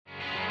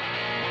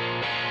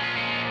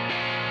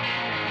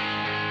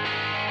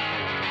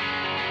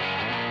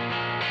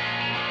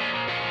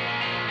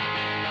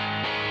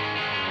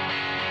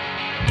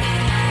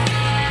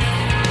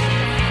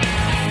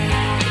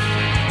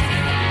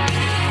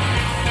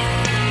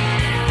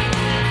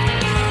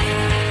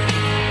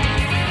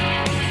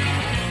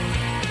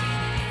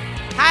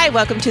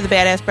welcome to the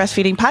Badass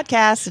Breastfeeding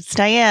Podcast. It's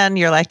Diane,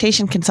 your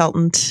lactation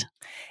consultant.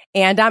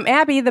 And I'm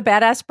Abby, the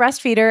Badass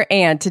Breastfeeder.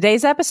 And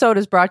today's episode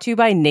is brought to you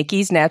by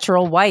Nikki's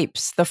Natural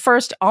Wipes, the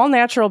first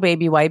all-natural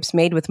baby wipes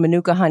made with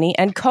Manuka honey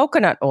and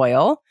coconut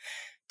oil.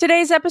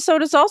 Today's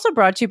episode is also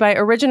brought to you by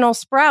Original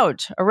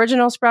Sprout.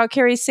 Original Sprout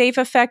carries safe,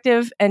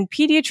 effective, and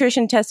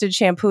pediatrician-tested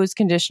shampoos,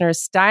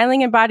 conditioners,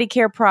 styling, and body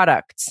care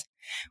products.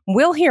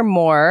 We'll hear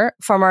more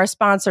from our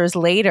sponsors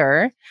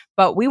later,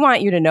 but we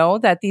want you to know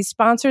that these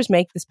sponsors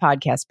make this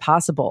podcast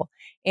possible.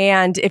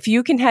 And if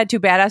you can head to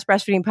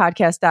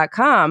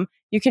badassbreastfeedingpodcast.com,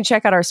 you can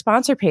check out our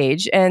sponsor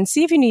page and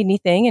see if you need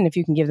anything and if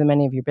you can give them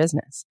any of your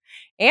business.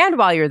 And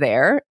while you're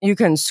there, you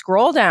can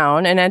scroll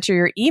down and enter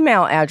your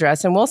email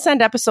address, and we'll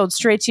send episodes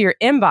straight to your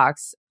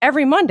inbox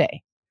every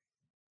Monday.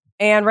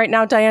 And right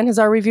now, Diane has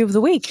our review of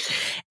the week.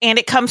 And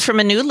it comes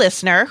from a new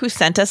listener who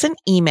sent us an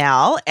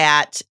email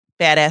at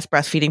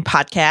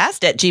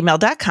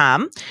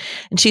badassbreastfeedingpodcast@gmail.com.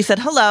 And she said,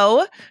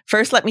 hello.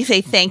 First, let me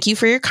say thank you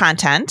for your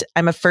content.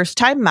 I'm a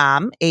first-time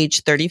mom,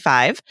 age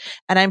 35,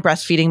 and I'm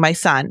breastfeeding my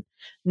son.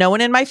 No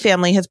one in my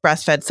family has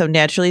breastfed, so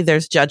naturally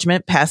there's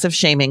judgment, passive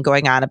shaming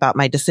going on about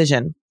my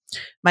decision.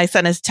 My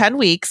son is 10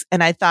 weeks,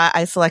 and I thought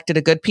I selected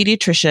a good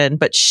pediatrician,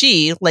 but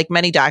she, like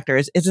many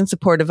doctors, isn't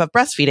supportive of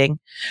breastfeeding.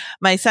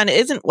 My son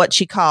isn't what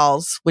she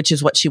calls, which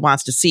is what she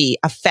wants to see,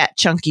 a fat,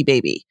 chunky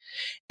baby.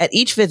 At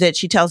each visit,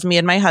 she tells me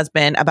and my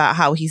husband about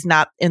how he's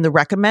not in the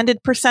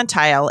recommended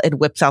percentile and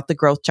whips out the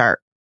growth chart.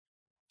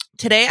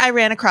 Today, I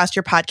ran across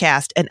your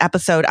podcast, an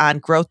episode on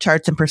growth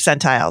charts and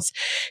percentiles.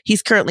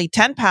 He's currently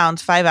 10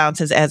 pounds, 5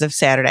 ounces as of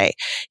Saturday.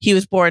 He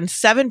was born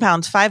 7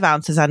 pounds, 5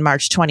 ounces on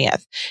March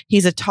 20th.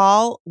 He's a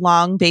tall,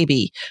 long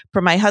baby.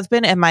 For my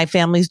husband and my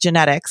family's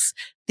genetics,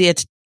 the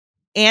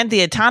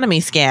anatomy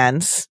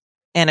scans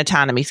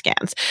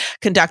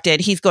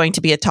conducted, he's going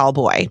to be a tall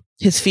boy.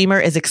 His femur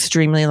is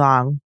extremely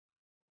long.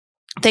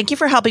 Thank you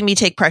for helping me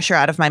take pressure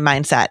out of my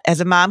mindset.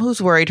 As a mom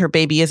who's worried her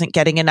baby isn't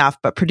getting enough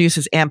but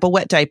produces ample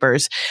wet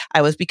diapers,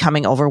 I was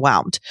becoming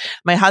overwhelmed.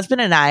 My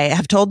husband and I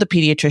have told the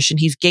pediatrician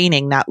he's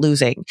gaining, not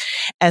losing.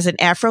 As an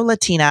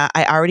Afro-Latina,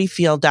 I already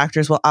feel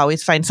doctors will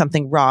always find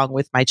something wrong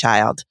with my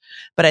child.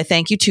 But I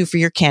thank you too for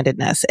your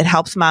candidness. It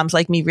helps moms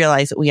like me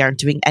realize that we aren't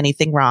doing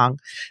anything wrong.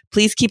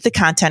 Please keep the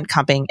content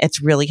coming.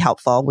 It's really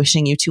helpful.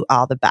 Wishing you two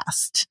all the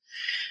best.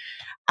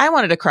 I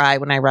wanted to cry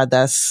when I read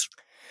this.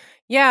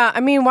 Yeah, I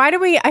mean,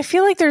 I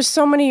feel like there's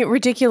so many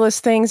ridiculous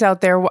things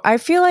out there. I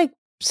feel like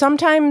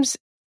sometimes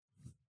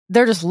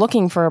they're just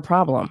looking for a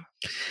problem.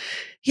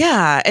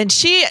 Yeah, and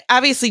she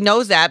obviously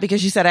knows that because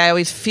she said, I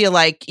always feel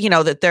like,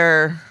 that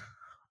they're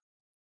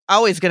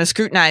always going to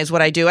scrutinize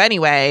what I do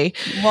anyway.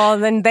 Well,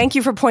 then thank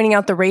you for pointing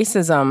out the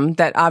racism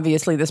that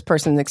obviously this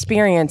person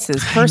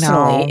experiences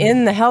personally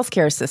in the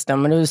healthcare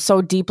system. And it was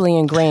so deeply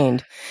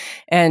ingrained.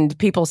 And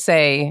people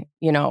say,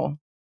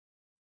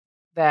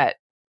 that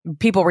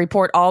people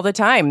report all the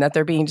time that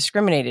they're being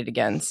discriminated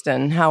against,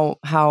 and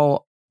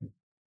how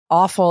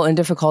awful and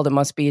difficult it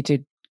must be to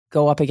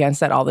go up against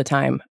that all the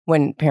time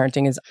when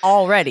parenting is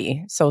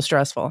already so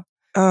stressful.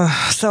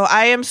 So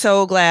I am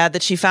so glad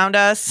that she found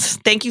us.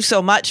 Thank you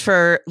so much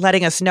for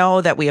letting us know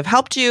that we have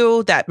helped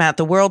you. That meant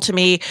the world to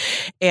me.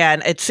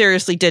 And it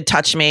seriously did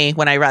touch me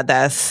when I read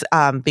this,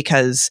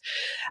 because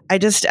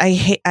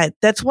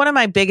that's one of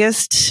my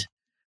biggest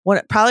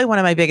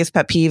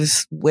pet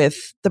peeves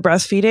with the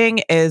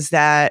breastfeeding is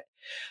that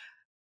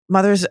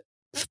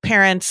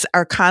parents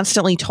are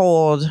constantly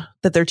told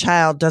that their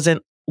child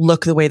doesn't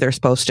look the way they're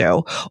supposed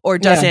to, or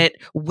doesn't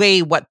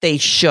weigh what they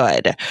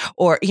should,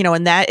 or,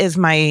 and that is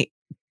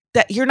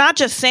that you're not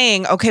just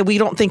saying, okay, we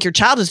don't think your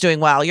child is doing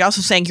well. You're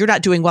also saying you're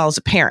not doing well as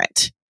a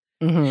parent.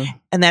 Mm-hmm.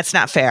 And that's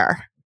not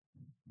fair.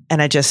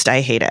 And I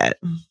hate it.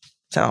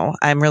 So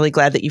I'm really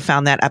glad that you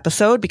found that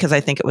episode because I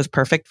think it was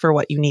perfect for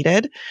what you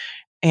needed.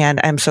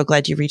 And I'm so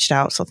glad you reached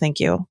out. So thank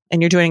you.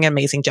 And you're doing an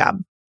amazing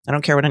job. I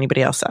don't care what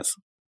anybody else says.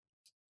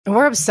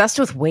 We're obsessed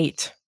with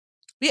weight.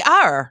 We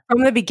are.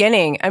 From the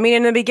beginning. I mean,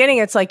 in the beginning,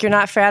 it's like you're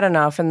not fat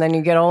enough, and then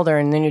you get older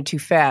and then you're too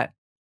fat.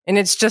 And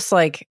it's just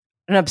like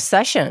an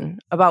obsession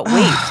about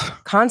weight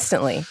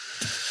constantly.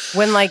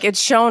 When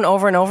it's shown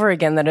over and over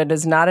again that it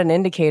is not an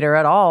indicator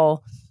at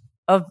all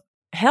of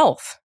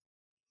health.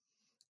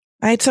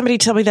 I had somebody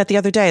tell me that the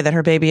other day, that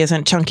her baby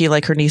isn't chunky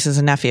like her nieces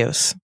and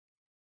nephews.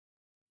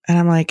 And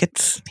I'm like,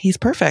 he's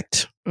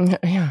perfect.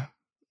 Yeah.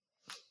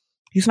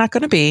 He's not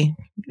going to be,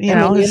 you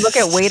look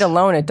at weight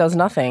alone, it does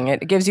nothing.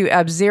 It gives you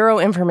zero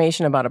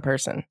information about a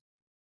person.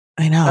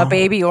 I know. A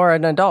baby or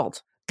an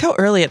adult. Look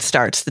how early it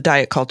starts, the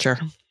diet culture.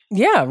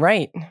 Yeah,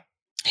 right.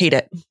 Hate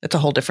it. It's a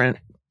whole different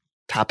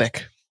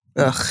topic.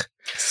 Ugh.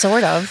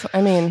 Sort of.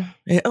 I mean.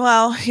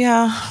 Well,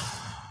 yeah.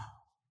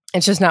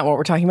 It's just not what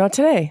we're talking about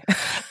today.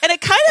 And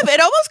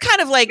it almost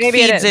kind of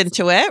feeds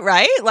into it,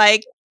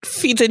 right?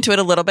 Feeds into it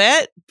a little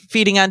bit.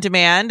 Feeding on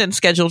demand and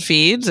scheduled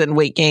feeds and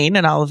weight gain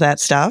and all of that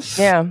stuff.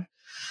 Yeah.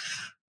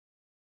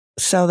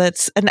 So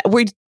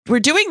we're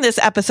doing this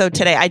episode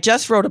today. I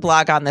just wrote a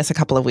blog on this a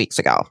couple of weeks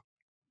ago.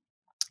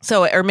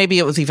 So, or maybe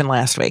it was even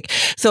last week.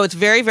 So it's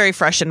very, very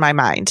fresh in my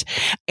mind.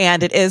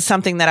 And it is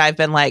something that I've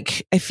been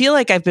like, I feel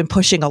like I've been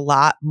pushing a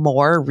lot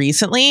more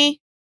recently.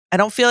 I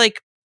don't feel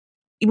like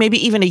maybe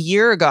even a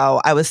year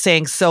ago, I was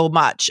saying so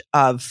much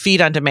of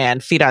feed on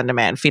demand, feed on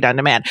demand, feed on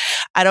demand.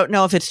 I don't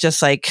know if it's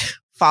just like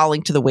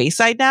falling to the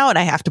wayside now and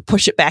I have to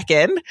push it back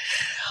in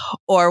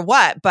or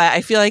what, but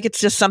I feel like it's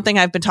just something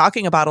I've been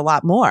talking about a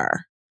lot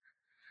more.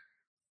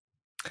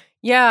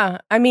 Yeah.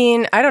 I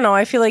mean, I don't know.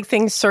 I feel like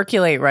things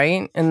circulate,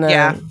 right? In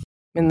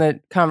the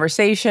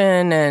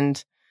conversation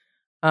and,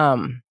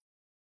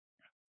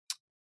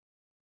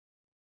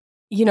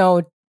 you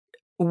know,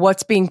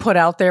 what's being put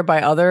out there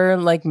by other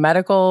like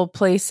medical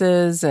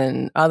places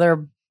and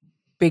other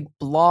big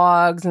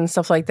blogs and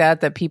stuff like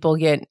that people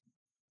get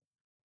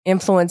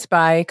influenced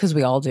by, because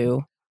we all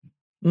do.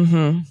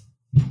 Mm-hmm.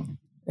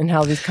 And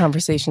how these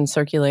conversations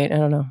circulate. I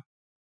don't know.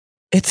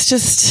 It's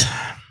just...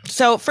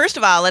 So first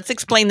of all, let's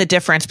explain the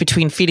difference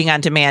between feeding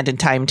on demand and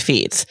timed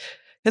feeds.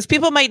 Because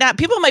people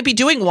might be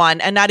doing one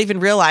and not even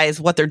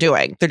realize what they're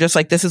doing. They're just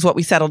like, this is what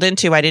we settled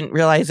into. I didn't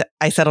realize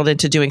I settled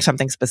into doing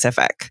something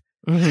specific.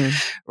 Mm-hmm.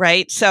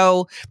 Right?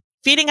 So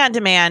feeding on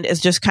demand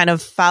is just kind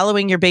of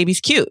following your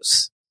baby's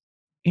cues.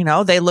 You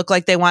know, they look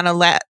like they want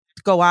to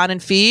go on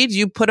and feed.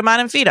 You put them on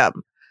and feed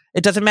them.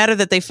 It doesn't matter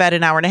that they fed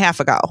an hour and a half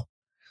ago.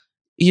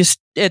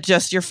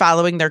 You're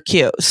following their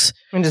cues.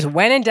 And just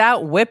when in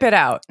doubt, whip it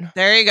out.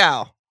 There you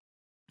go.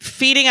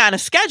 Feeding on a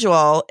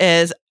schedule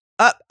is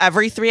up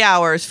every 3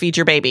 hours, feed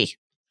your baby.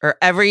 Or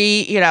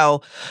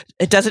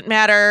it doesn't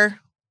matter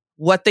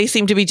what they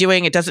seem to be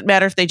doing. It doesn't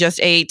matter if they just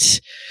ate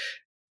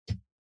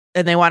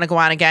and they want to go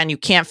on again. You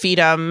can't feed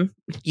them.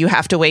 You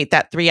have to wait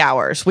that 3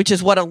 hours, which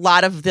is what a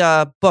lot of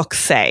the books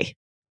say.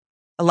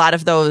 A lot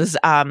of those,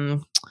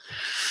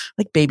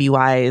 like Baby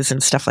Wise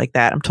and stuff like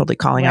that. I'm totally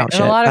calling out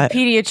shit. A lot of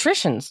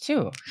pediatricians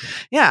too.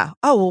 Yeah.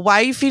 Oh, well,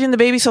 why are you feeding the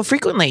baby so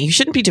frequently? You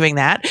shouldn't be doing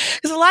that.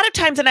 Because a lot of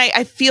times, and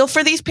I feel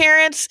for these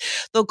parents,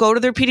 they'll go to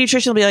their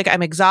pediatrician and be like,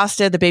 I'm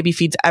exhausted. The baby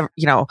feeds,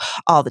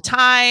 all the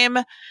time.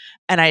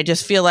 And I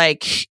just feel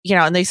like,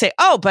 and they say,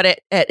 oh, but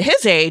at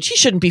his age, he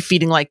shouldn't be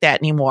feeding like that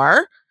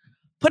anymore.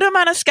 Put him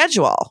on a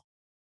schedule.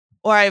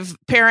 Or I have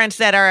parents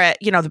that are at,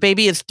 the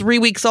baby is 3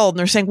 weeks old and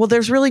they're saying, well,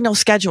 there's really no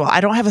schedule.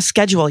 I don't have a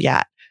schedule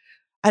yet.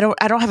 I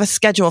don't have a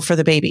schedule for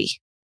the baby.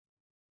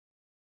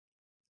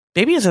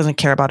 Baby doesn't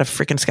care about a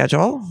freaking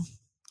schedule.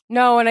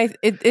 No, and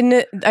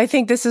I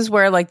think this is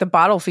where like the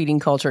bottle feeding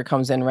culture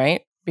comes in,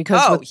 right?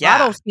 Because with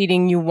bottle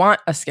feeding, you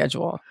want a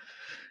schedule.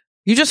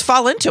 You just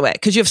fall into it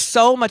because you have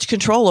so much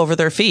control over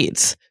their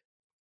feeds.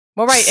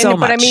 Well, right.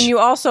 But I mean, you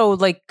also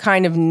like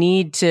kind of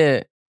need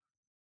to,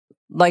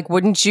 like,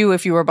 wouldn't you,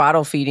 if you were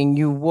bottle feeding,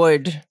 you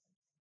would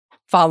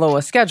follow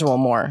a schedule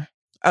more?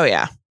 Oh,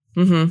 yeah.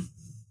 Mm-hmm.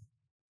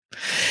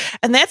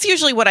 And that's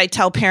usually what I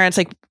tell parents,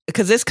 like,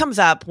 because this comes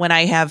up when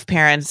I have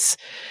parents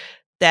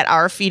that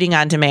are feeding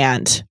on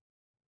demand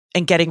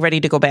and getting ready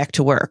to go back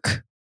to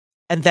work.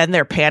 And then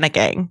they're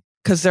panicking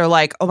because they're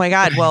like, oh my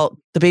God, well,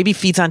 the baby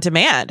feeds on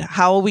demand.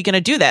 How are we going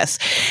to do this?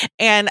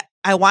 And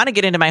I want to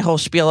get into my whole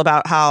spiel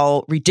about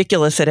how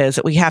ridiculous it is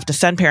that we have to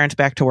send parents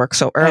back to work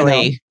so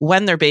early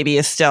when their baby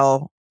is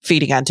still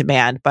feeding on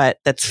demand, but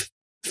that's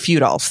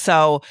futile.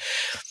 So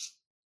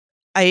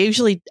I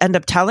usually end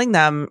up telling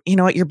them, you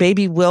know what, your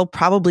baby will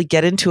probably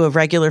get into a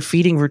regular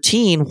feeding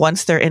routine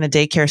once they're in a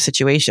daycare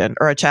situation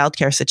or a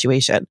childcare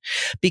situation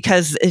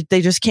because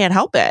they just can't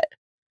help it.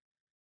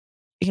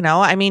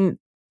 I mean,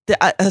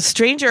 a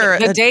stranger...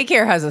 The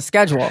daycare has a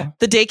schedule.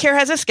 The daycare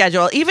has a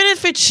schedule. Even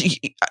if it's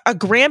a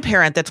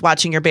grandparent that's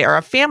watching your baby or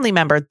a family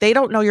member, they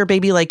don't know your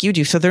baby like you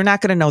do. So they're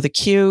not going to know the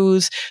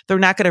cues. They're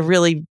not going to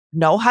really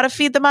know how to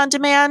feed them on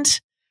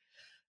demand.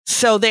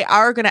 So they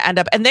are going to end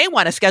up, and they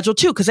want a schedule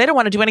too, because they don't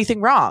want to do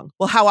anything wrong.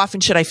 Well, how often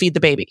should I feed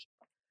the baby?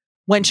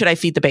 When should I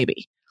feed the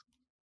baby?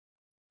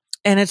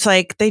 And it's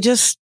like, they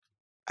just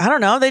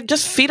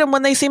feed them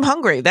when they seem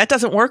hungry. That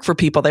doesn't work for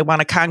people. They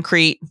want a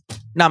concrete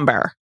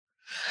number.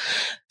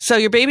 So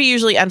your baby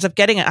usually ends up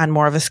getting on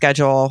more of a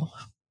schedule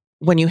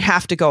when you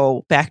have to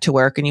go back to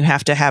work and you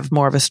have to have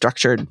more of a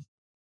structured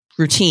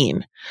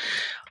routine.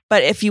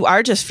 But if you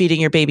are just feeding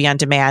your baby on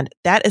demand,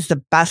 that is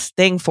the best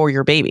thing for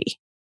your baby.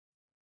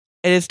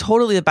 It is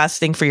totally the best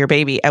thing for your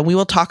baby. And we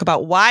will talk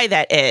about why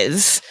that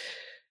is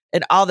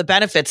and all the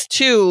benefits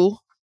to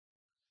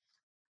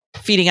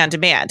feeding on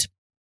demand.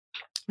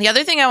 The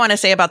other thing I want to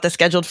say about the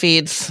scheduled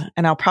feeds,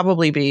 and I'll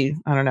probably be,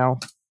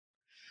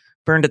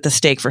 burned at the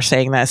stake for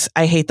saying this.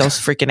 I hate those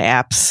freaking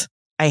apps.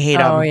 I hate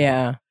them. Oh,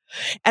 yeah.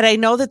 And I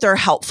know that they're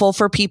helpful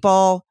for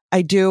people.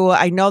 I do.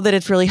 I know that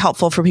it's really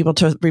helpful for people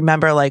to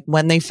remember like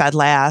when they fed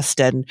last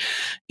and,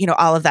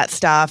 all of that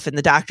stuff. And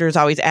the doctors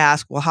always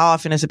ask, well, how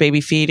often is a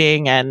baby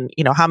feeding? And,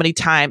 how many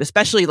times,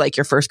 especially like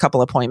your first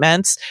couple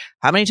appointments,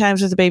 how many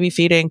times is the baby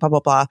feeding, blah, blah,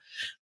 blah.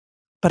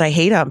 But I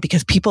hate them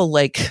because people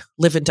like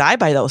live and die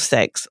by those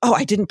things. Oh,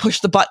 I didn't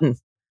push the button.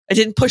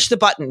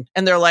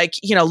 And they're like,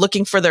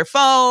 looking for their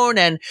phone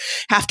and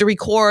have to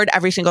record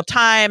every single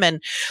time.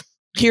 And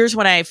here's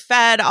when I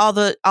fed all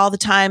the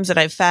times that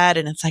I've fed.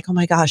 And it's like, oh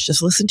my gosh,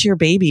 just listen to your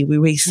baby. We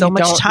waste so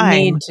much time. You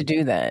don't need to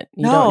do that.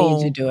 You don't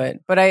need to do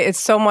it. But it's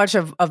so much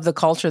of the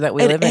culture that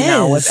we live in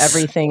now, with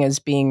everything is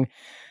being,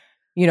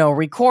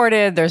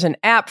 recorded. There's an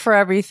app for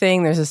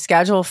everything. There's a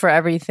schedule for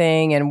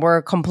everything. And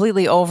we're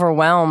completely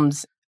overwhelmed.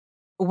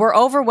 We're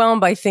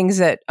overwhelmed by things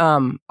that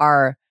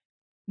are,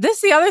 this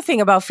is the other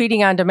thing about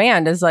feeding on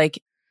demand is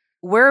like,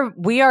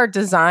 we are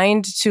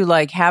designed to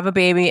like have a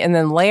baby and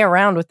then lay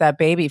around with that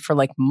baby for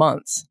like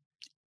months,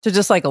 to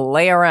just like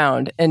lay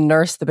around and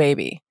nurse the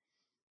baby.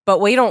 But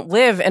we don't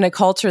live in a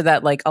culture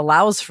that like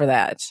allows for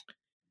that.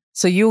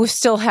 So you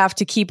still have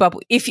to keep up.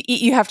 If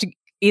you have to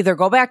either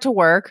go back to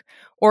work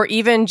or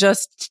even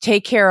just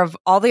take care of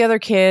all the other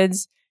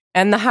kids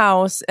and the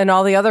house and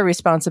all the other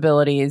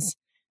responsibilities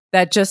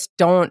that just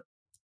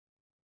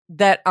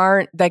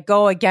that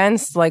go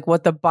against like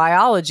what the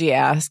biology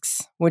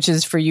asks, which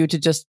is for you to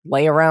just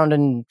lay around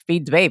and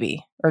feed the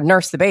baby or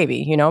nurse the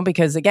baby,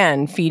 because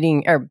again,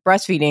 feeding or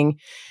breastfeeding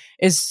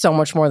is so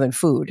much more than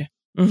food.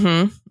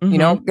 And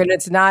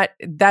it's not,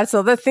 that's the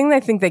other thing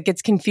I think that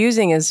gets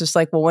confusing is just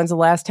like, well, when's the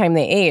last time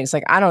they ate? It's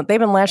like, they've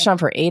been latched on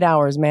for 8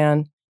 hours,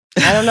 man.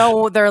 I don't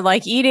know. They're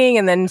like eating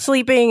and then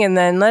sleeping and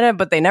then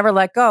but they never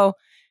let go,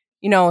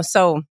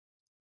 so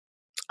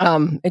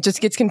it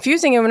just gets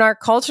confusing. And when our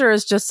culture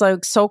is just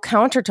like so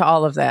counter to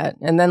all of that.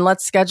 And then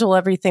let's schedule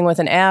everything with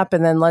an app.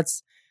 And then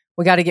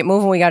we got to get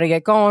moving. We got to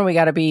get going. We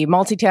got to be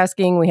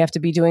multitasking. We have to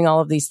be doing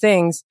all of these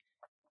things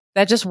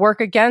that just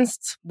work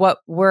against what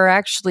we're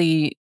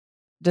actually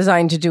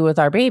designed to do with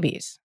our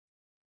babies.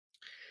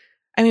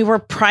 I mean, we're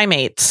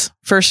primates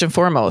first and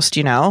foremost,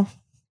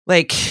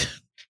 like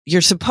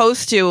you're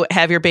supposed to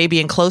have your baby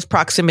in close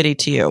proximity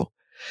to you.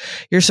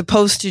 You're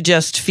supposed to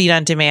just feed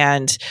on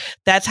demand.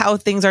 That's how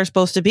things are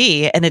supposed to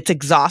be. And it's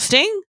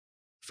exhausting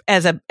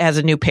as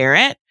a new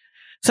parent.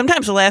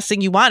 Sometimes the last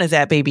thing you want is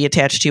that baby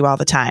attached to you all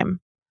the time.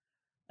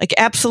 Like,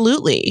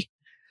 absolutely.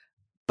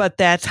 But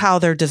that's how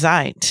they're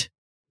designed.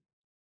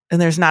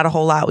 And there's not a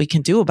whole lot we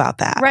can do about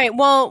that. Right.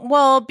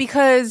 Well,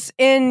 because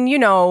in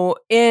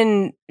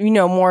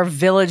more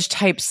village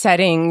type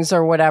settings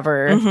or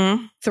whatever,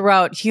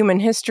 throughout human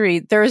history,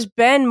 there's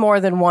been more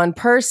than one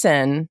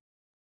person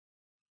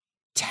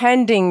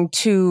tending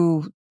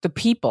to the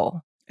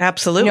people.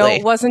 Absolutely.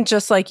 It wasn't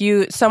just like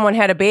someone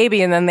had a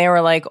baby and then they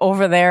were like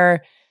over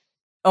there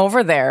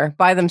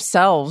by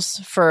themselves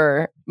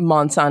for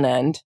months on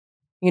end.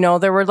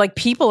 There were like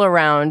people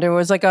around. There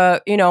was like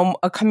a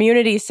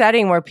community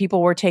setting where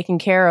people were taking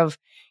care of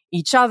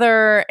each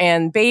other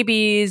and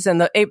babies and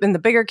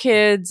the bigger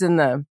kids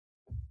and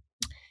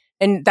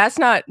that's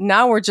not,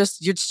 now it's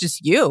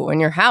just you in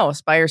your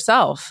house by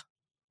yourself.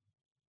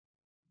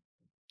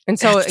 And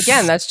so,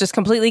 again, that's just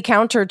completely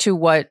counter to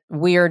what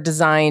we are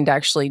designed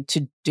actually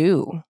to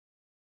do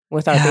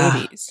with our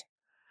babies.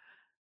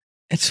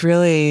 It's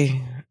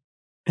really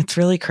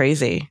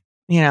crazy.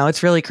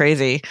 It's really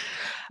crazy.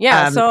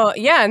 Yeah.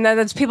 And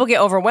then people get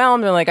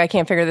overwhelmed and like, I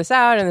can't figure this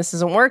out and this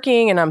isn't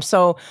working. And I'm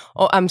so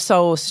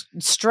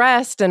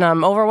stressed and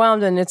I'm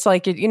overwhelmed. And it's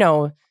like,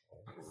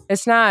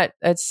 it's not,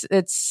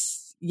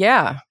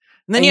 yeah.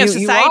 And then you have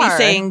society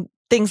saying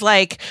things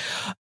like,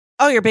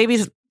 oh, your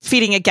baby's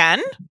feeding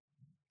again.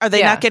 Are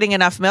they not getting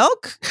enough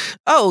milk?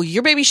 Oh,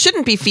 your baby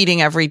shouldn't be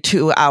feeding every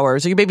 2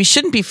 hours, or your baby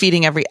shouldn't be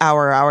feeding every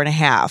hour and a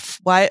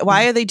half. Why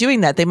are they doing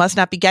that? They must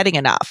not be getting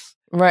enough.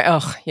 Right.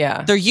 Oh,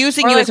 yeah. They're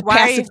using you as a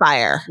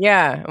pacifier.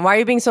 Why are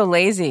you being so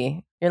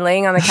lazy? You're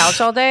laying on the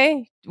couch all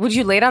day? Would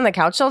you lay on the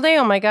couch all day?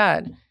 Oh my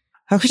God.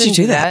 How could you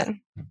do that?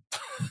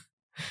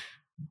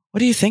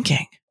 What are you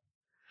thinking?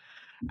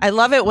 I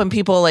love it when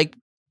people like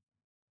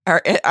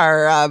are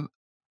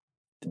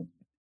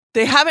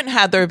they haven't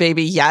had their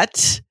baby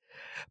yet,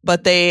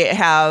 but they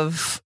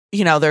have,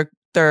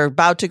 they're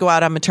about to go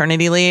out on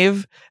maternity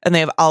leave and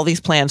they have all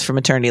these plans for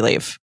maternity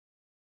leave.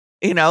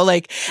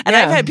 I've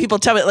had people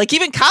tell me, like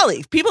even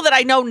colleagues, people that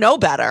I know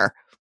better,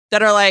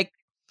 that are like,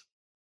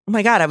 oh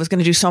my God, I was going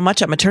to do so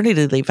much on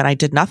maternity leave and I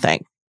did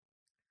nothing.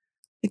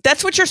 Like,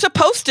 that's what you're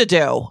supposed to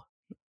do.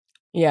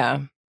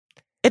 Yeah.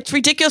 It's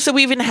ridiculous that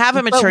we even have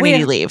a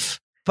maternity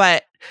leave,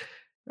 but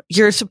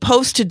you're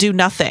supposed to do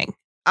nothing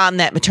on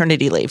that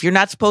maternity leave. You're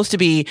not supposed to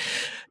be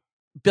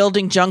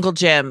building jungle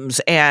gyms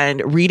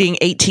and reading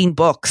 18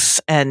 books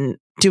and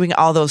doing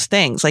all those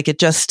things. Like, it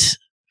just...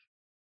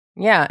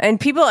 Yeah. And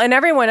people and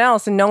everyone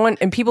else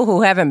and people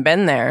who haven't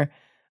been there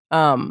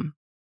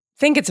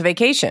think it's a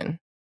vacation.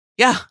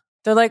 Yeah.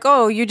 They're like,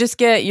 oh, you're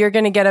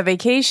going to get a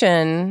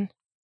vacation.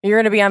 You're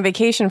going to be on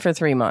vacation for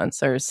 3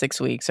 months or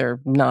 6 weeks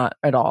or not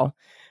at all,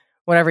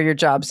 whatever your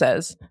job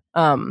says.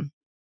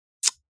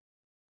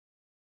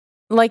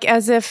 Like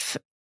as if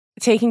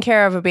taking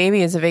care of a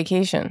baby is a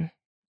vacation.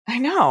 I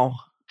know.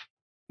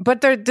 But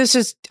this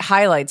just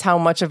highlights how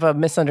much of a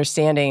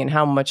misunderstanding and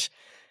how much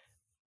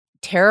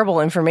terrible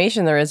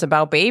information there is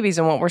about babies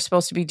and what we're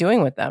supposed to be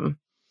doing with them.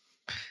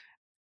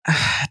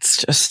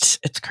 It's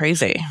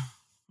crazy.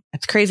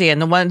 It's crazy.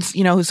 And the ones,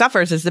 who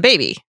suffers is the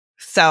baby.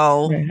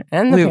 So,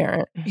 and the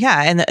parent.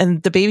 Yeah.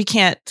 And the baby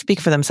can't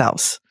speak for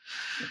themselves.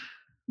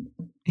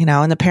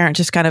 and the parent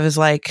just kind of is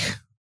like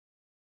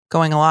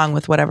going along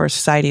with whatever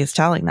society is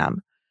telling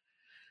them.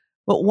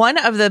 But one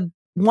of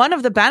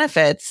the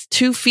benefits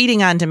to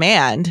feeding on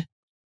demand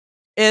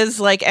is,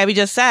 like Abby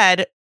just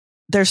said,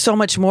 there's so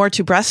much more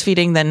to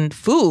breastfeeding than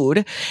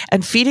food.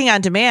 And feeding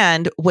on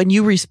demand, when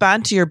you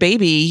respond to your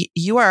baby,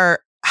 you are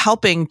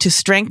helping to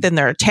strengthen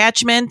their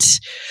attachment,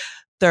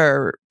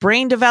 their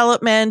brain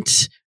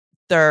development,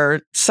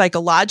 their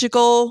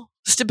psychological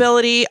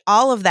stability.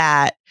 All of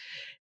that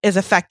is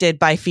affected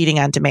by feeding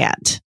on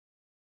demand.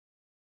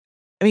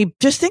 I mean,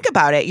 just think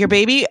about it. Your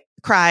baby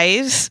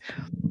cries,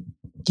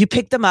 you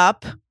pick them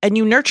up, and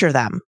you nurture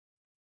them.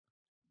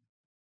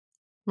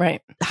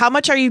 Right. How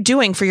much are you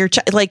doing for your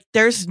child? Like,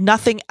 there's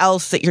nothing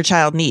else that your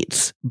child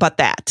needs but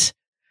that.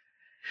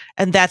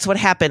 And that's what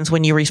happens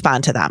when you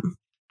respond to them.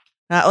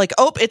 Like,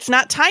 oh, it's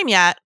not time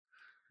yet.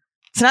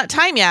 It's not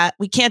time yet.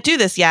 We can't do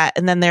this yet.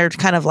 And then they're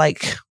kind of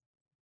like,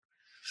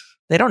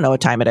 they don't know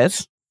what time it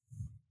is.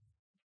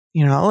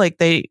 Like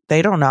they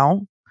don't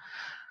know.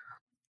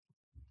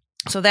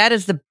 So that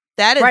is the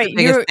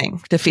biggest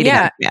thing to feeding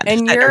on demand.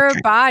 And your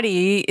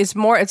body is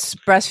more, it's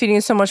breastfeeding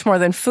is so much more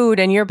than food.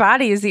 And your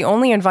body is the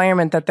only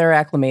environment that they're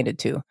acclimated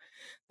to.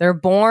 They're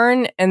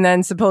born and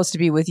then supposed to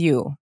be with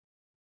you,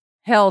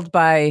 held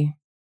by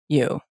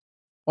you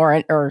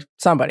or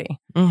somebody.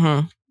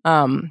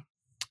 Mm-hmm.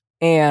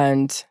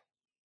 And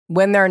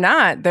when they're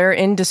not, they're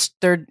in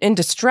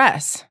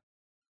distress.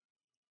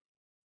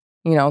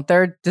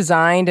 They're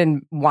designed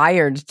and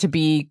wired to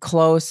be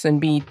close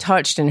and be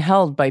touched and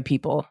held by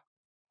people.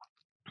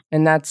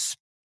 And that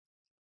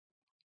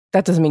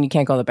doesn't mean you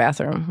can't go to the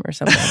bathroom or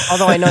something.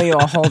 Although I know you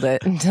all hold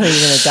it until you're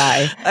going to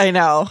die. I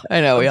know.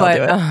 We all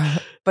do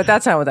it. But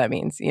that's not what that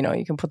means. You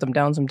can put them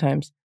down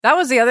sometimes. That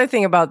was the other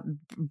thing about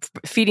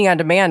feeding on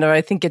demand, or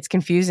I think it's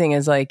confusing,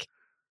 is like,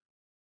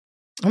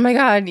 oh my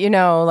God,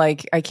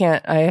 like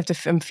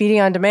I'm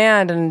feeding on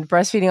demand and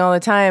breastfeeding all the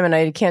time and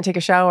I can't take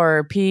a shower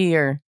or pee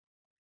or,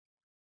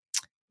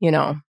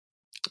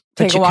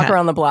 take a walk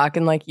around the block.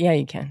 And like, yeah,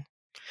 you can.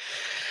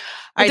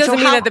 It doesn't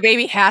mean that the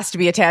baby has to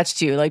be attached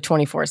to you like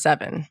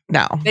 24/7.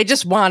 No. They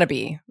just want to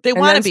be. They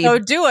want to be. So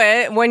do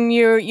it when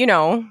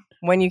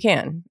when you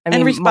can.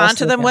 And respond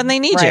to them when they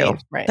need you.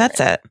 Right. That's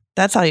it.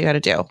 That's all you got to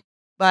do.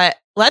 But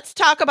let's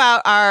talk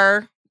about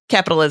our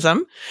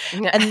capitalism.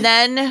 And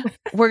then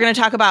we're going to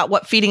talk about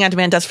what feeding on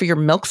demand does for your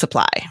milk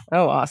supply.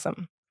 Oh,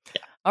 awesome.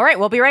 Yeah. All right.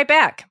 We'll be right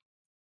back.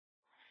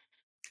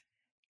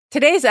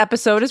 Today's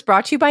episode is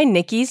brought to you by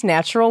Nikki's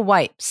Natural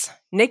Wipes.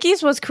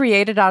 Nikki's was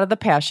created out of the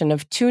passion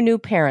of two new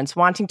parents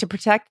wanting to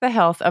protect the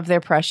health of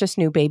their precious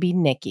new baby,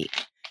 Nikki.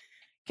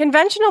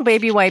 Conventional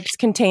baby wipes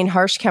contain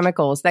harsh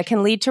chemicals that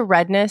can lead to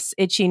redness,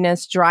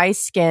 itchiness, dry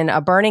skin,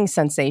 a burning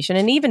sensation,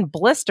 and even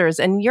blisters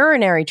and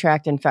urinary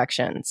tract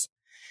infections.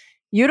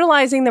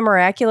 Utilizing the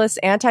miraculous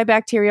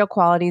antibacterial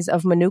qualities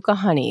of Manuka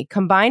honey,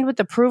 combined with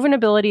the proven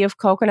ability of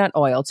coconut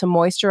oil to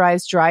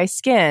moisturize dry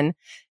skin,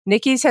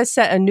 Nikki's has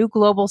set a new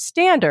global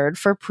standard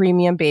for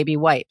premium baby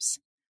wipes.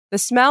 The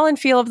smell and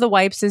feel of the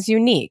wipes is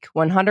unique,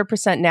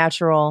 100%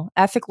 natural,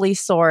 ethically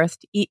sourced,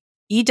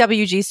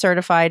 EWG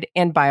certified,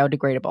 and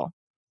biodegradable.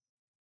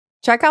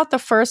 Check out the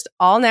first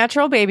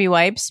all-natural baby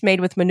wipes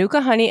made with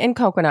Manuka honey and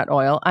coconut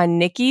oil on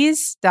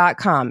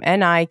Nikis.com,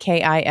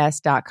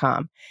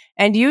 Nikis.com,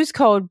 and use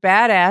code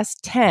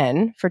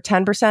BADASS10 for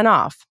 10%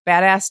 off.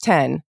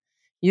 BADASS10.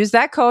 Use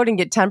that code and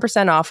get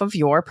 10% off of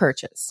your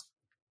purchase.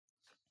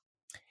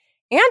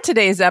 And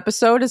today's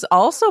episode is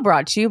also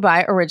brought to you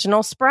by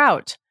Original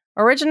Sprout.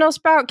 Original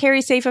Sprout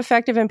carries safe,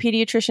 effective, and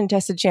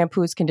pediatrician-tested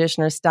shampoos,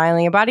 conditioners,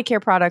 styling, and body care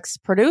products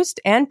produced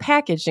and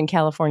packaged in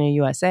California,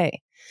 USA.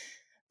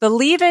 The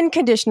leave-in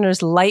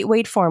conditioner's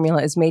lightweight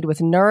formula is made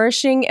with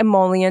nourishing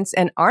emollients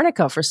and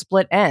arnica for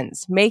split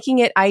ends, making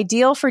it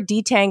ideal for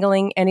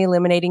detangling and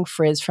eliminating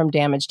frizz from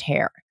damaged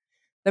hair.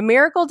 The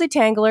Miracle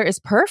Detangler is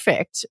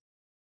perfect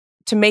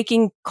to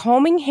making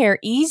combing hair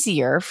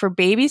easier for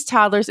babies,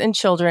 toddlers, and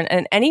children,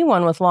 and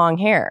anyone with long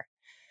hair.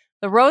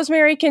 The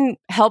rosemary can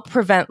help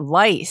prevent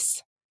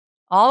lice.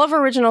 All of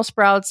Original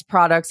Sprout's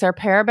products are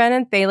paraben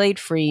and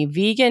phthalate-free,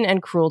 vegan,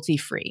 and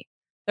cruelty-free.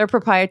 Their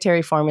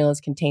proprietary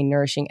formulas contain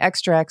nourishing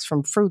extracts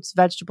from fruits,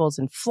 vegetables,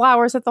 and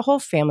flowers that the whole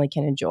family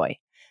can enjoy.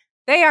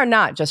 They are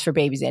not just for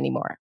babies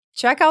anymore.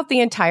 Check out the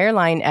entire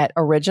line at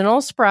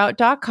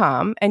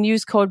originalsprout.com and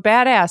use code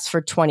BADASS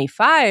for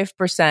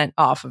 25%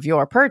 off of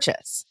your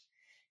purchase.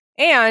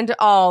 And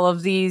all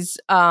of these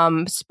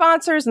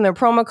sponsors and their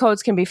promo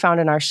codes can be found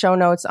in our show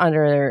notes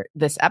under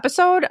this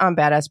episode on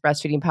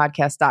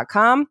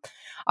badassbreastfeedingpodcast.com.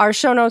 Our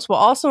show notes will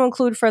also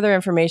include further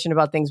information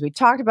about things we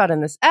talked about in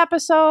this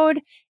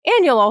episode.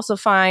 And you'll also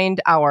find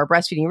our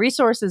breastfeeding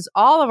resources,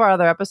 all of our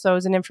other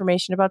episodes, and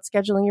information about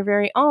scheduling your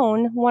very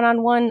own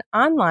one-on-one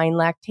online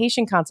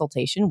lactation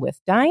consultation with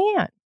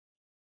Diane.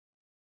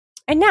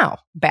 And now,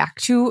 back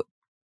to...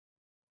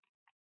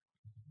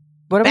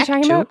 What are we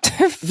talking about?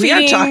 We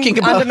are talking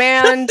about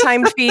on-demand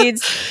timed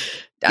feeds.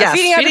 Yes,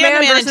 feeding on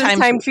demand versus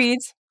timed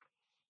feeds.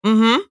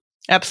 Mm-hmm.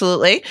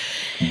 Absolutely.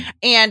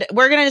 And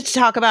we're going to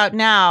talk about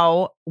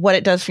now what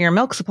it does for your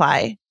milk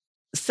supply.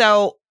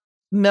 So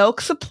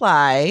milk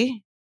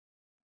supply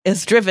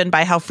is driven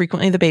by how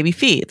frequently the baby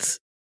feeds,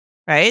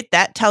 right?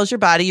 That tells your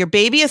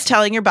baby is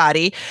telling your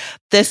body,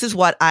 this is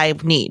what I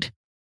need.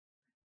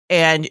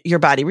 And your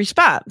body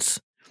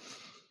responds.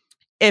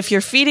 If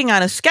you're feeding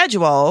on a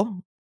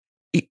schedule,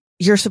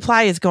 your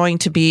supply is going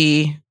to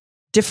be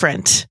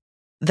different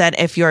than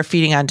if you're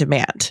feeding on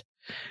demand.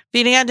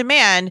 Feeding on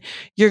demand,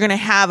 you're going to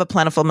have a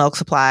plentiful milk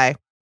supply.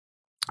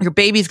 Your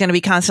baby's going to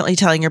be constantly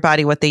telling your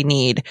body what they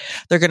need.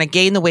 They're going to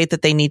gain the weight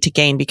that they need to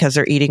gain because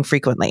they're eating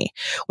frequently.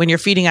 When you're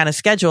feeding on a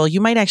schedule, you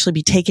might actually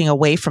be taking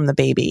away from the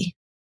baby.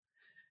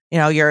 You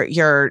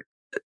know,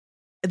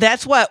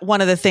 that's what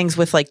one of the things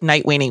with like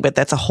night weaning, but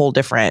that's a whole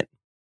different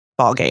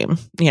ball game,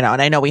 you know,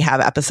 and I know we have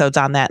episodes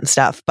on that and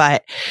stuff,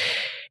 but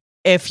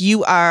if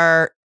you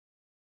are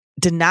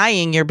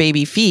denying your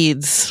baby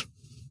feeds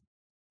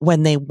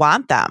when they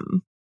want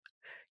them,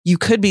 you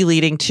could be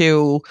leading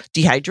to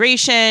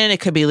dehydration.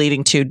 It could be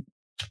leading to,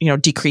 you know,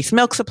 decreased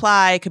milk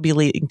supply. It could be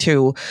leading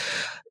to,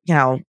 you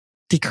know,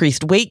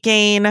 decreased weight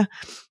gain.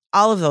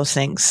 All of those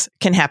things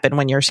can happen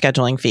when you're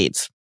scheduling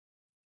feeds.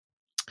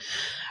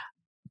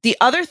 The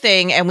other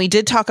thing, and we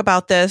did talk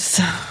about this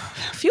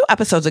a few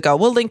episodes ago,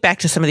 we'll link back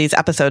to some of these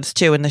episodes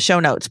too in the show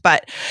notes,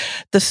 but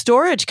the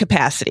storage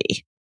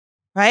capacity,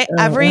 right?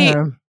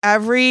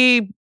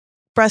 Every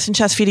breast and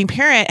chest feeding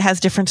parent has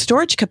different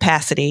storage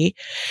capacity.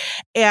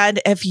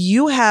 And if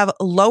you have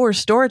lower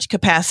storage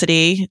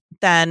capacity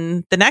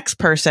than the next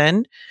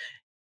person,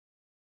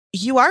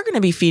 you are going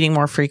to be feeding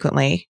more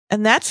frequently.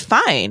 And that's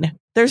fine.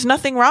 There's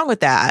nothing wrong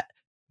with that.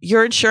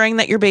 You're ensuring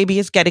that your baby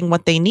is getting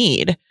what they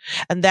need.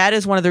 And that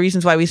is one of the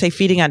reasons why we say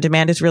feeding on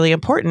demand is really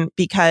important,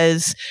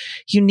 because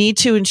you need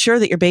to ensure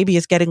that your baby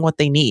is getting what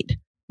they need.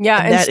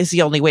 Yeah. And that is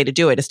the only way to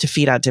do it, is to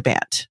feed on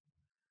demand.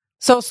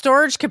 So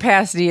storage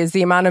capacity is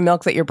the amount of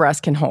milk that your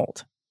breast can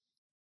hold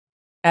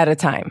at a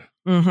time.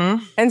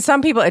 Mm-hmm. And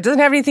some people, it doesn't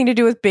have anything to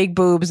do with big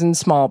boobs and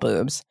small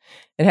boobs.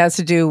 It has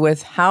to do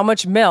with how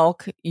much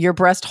milk your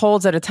breast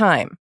holds at a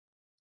time.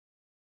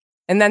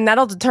 And then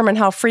that'll determine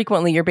how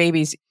frequently your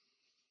baby's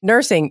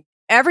nursing.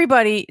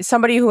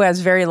 Somebody who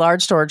has very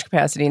large storage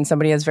capacity and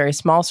somebody who has very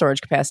small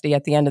storage capacity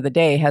at the end of the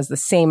day has the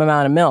same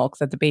amount of milk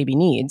that the baby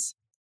needs.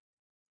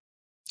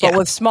 But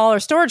with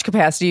smaller storage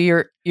capacity,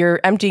 you're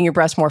emptying your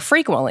breast more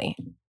frequently.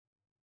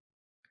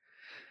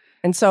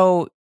 And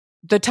so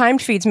the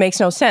timed feeds makes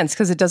no sense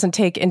because it doesn't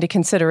take into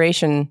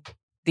consideration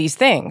these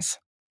things.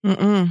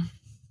 Mm-mm.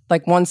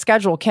 Like one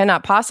schedule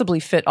cannot possibly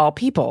fit all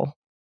people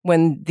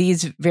when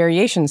these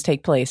variations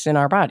take place in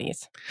our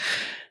bodies.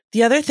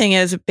 The other thing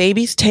is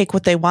babies take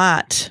what they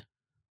want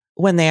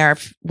when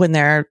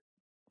they're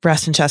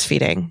breast and chest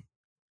feeding.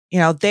 You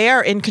know, they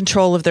are in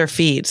control of their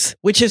feeds,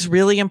 which is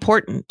really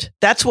important.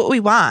 That's what we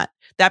want.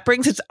 That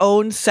brings its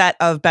own set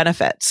of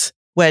benefits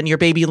when your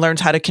baby learns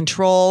how to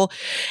control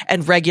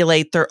and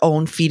regulate their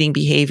own feeding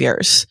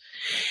behaviors.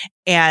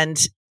 And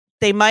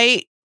they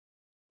might,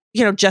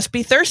 you know, just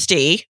be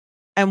thirsty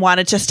and want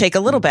to just take a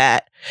little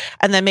bit.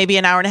 And then maybe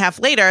an hour and a half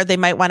later, they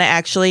might want to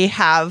actually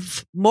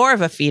have more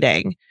of a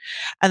feeding.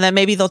 And then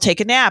maybe they'll take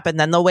a nap and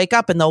then they'll wake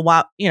up and they'll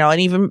want, you know, an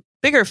even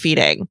bigger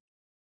feeding.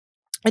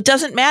 It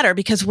doesn't matter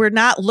because we're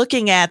not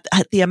looking at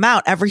the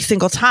amount every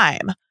single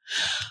time.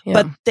 Yeah.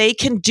 But they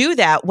can do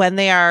that when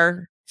they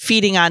are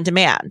feeding on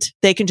demand.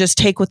 They can just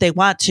take what they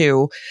want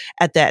to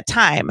at that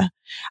time.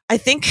 I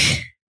think,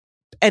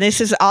 and this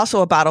is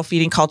also a bottle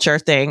feeding culture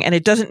thing, and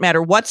it doesn't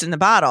matter what's in the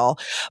bottle,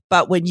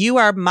 but when you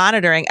are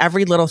monitoring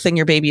every little thing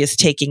your baby is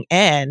taking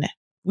in,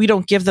 we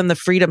don't give them the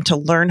freedom to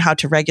learn how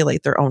to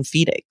regulate their own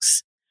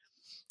feedings.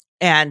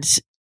 And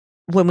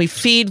when we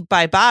feed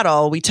by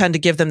bottle, we tend to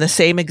give them the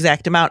same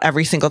exact amount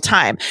every single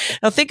time.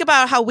 Now think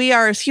about how we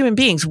are as human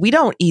beings. We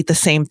don't eat the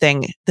same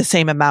thing, the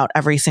same amount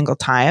every single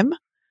time.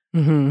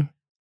 Mm-hmm.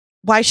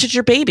 Why should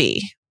your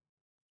baby?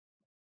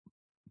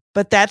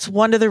 But that's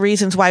one of the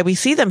reasons why we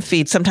see them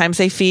feed. Sometimes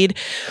they feed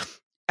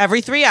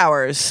every 3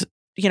 hours.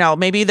 You know,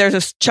 maybe there's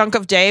a chunk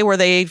of day where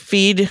they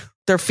feed,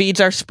 their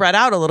feeds are spread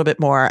out a little bit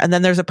more. And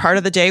then there's a part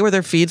of the day where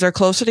their feeds are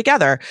closer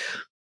together.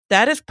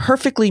 That is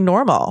perfectly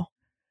normal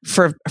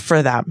for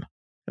them.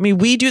 I mean,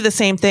 we do the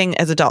same thing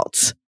as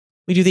adults.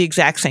 We do the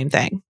exact same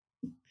thing.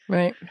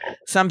 Right.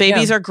 Some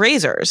babies are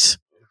grazers.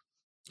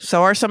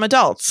 So are some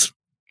adults.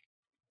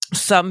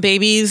 Some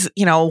babies,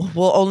 you know,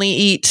 will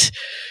eat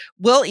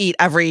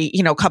every,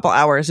 you know, couple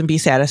hours and be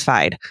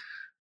satisfied.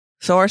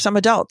 So are some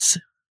adults.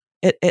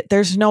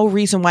 There's no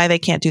reason why they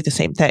can't do the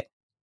same thing.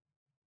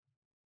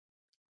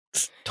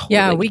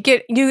 Yeah, we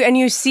get you, and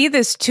you see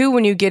this too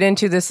when you get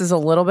into, this is a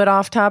little bit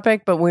off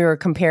topic, but we were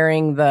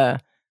comparing the,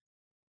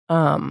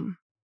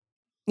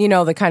 you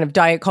know, the kind of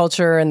diet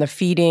culture and the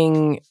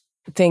feeding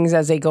things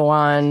as they go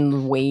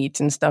on, weight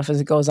and stuff as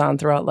it goes on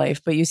throughout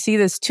life. But you see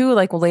this too,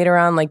 like later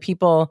on, like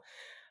people,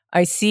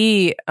 I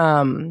see,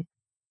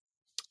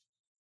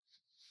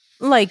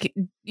 like,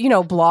 you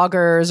know,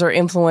 bloggers or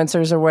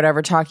influencers or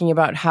whatever talking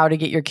about how to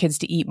get your kids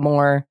to eat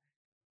more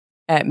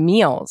at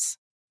meals.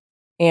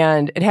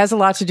 And it has a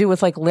lot to do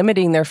with like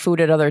limiting their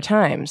food at other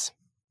times.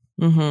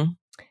 Mm-hmm.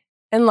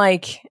 And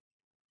like,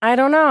 I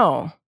don't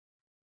know.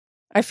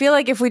 I feel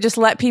like if we just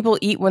let people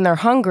eat when they're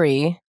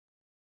hungry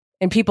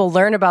and people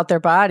learn about their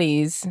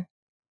bodies,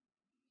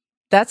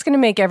 that's going to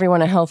make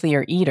everyone a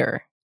healthier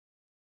eater.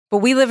 But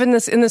we live in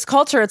this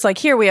culture. It's like,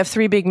 here we have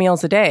 3 big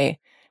meals a day,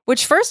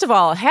 which first of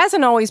all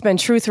hasn't always been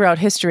true throughout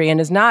history and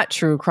is not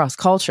true across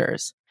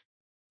cultures.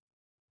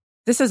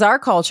 This is our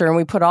culture, and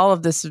we put all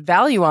of this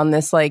value on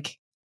this. Like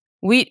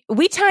we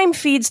time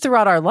feeds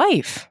throughout our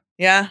life.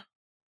 Yeah.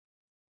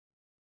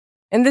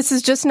 And this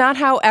is just not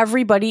how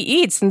everybody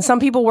eats. And some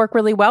people work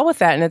really well with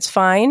that, and it's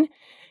fine.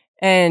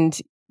 And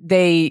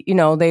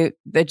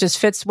that just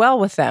fits well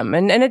with them.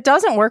 And it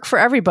doesn't work for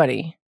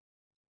everybody.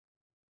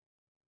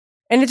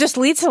 And it just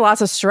leads to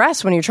lots of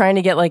stress when you're trying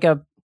to get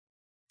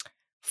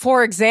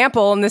for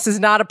example, and this is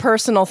not a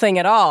personal thing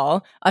at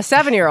all, a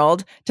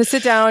 7-year-old to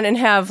sit down and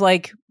have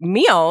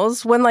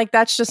meals when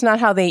that's just not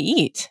how they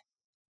eat.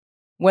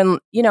 When,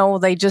 no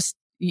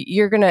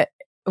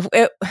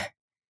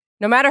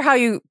matter how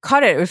you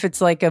cut it, if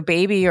it's like a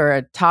baby or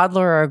a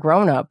toddler or a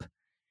grown-up,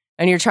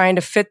 and you're trying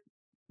to fit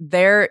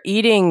their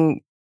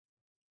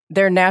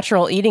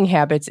natural eating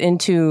habits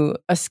into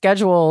a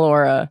schedule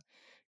or a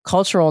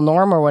cultural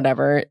norm or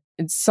whatever,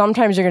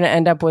 sometimes you're going to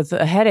end up with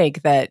a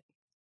headache that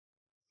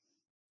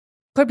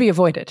could be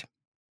avoided.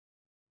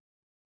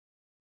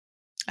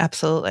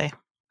 Absolutely.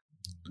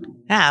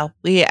 Yeah.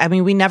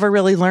 We never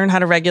really learn how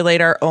to regulate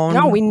our own.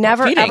 No, we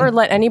never feeding. Ever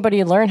let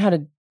anybody learn how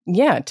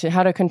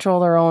to control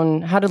their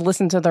own, how to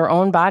listen to their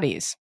own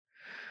bodies.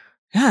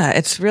 Yeah.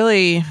 It's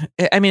really,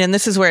 and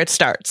this is where it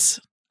starts.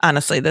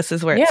 Honestly, this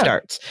is where it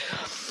starts.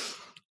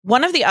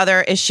 One of the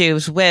other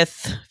issues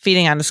with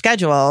feeding on a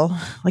schedule,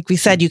 like we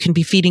said, you can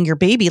be feeding your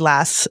baby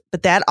less,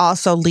 but that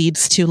also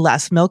leads to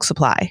less milk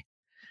supply.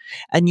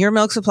 And your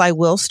milk supply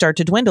will start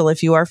to dwindle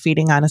if you are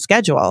feeding on a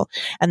schedule.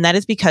 And that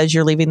is because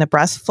you're leaving the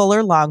breast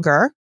fuller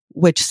longer,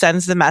 which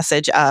sends the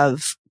message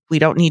of, we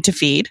don't need to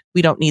feed.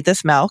 We don't need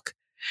this milk.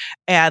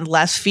 And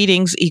less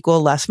feedings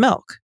equal less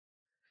milk.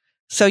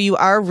 So you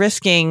are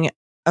risking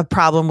a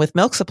problem with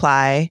milk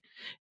supply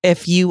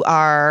if you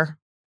are,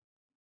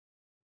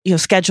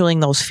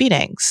 scheduling those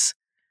feedings.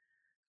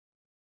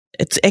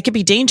 It could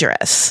be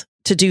dangerous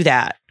to do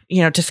that.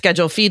 To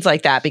schedule feeds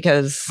like that,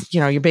 because,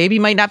 your baby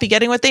might not be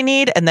getting what they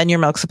need, and then your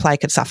milk supply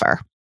could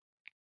suffer.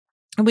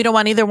 And we don't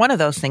want either one of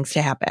those things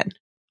to happen.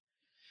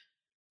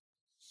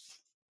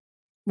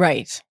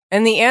 Right.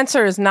 And the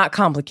answer is not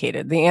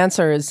complicated. The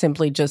answer is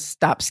simply just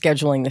stop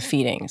scheduling the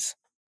feedings.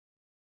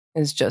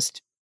 It's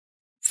just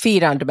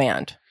feed on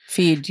demand.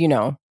 Feed,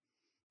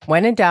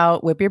 when in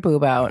doubt, whip your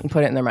boob out and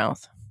put it in their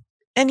mouth.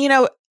 And,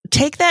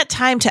 take that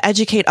time to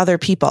educate other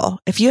people.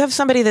 If you have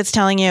somebody that's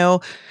telling you,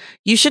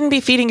 you shouldn't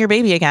be feeding your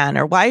baby again,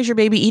 or why is your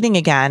baby eating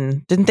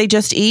again? Didn't they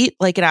just eat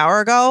like an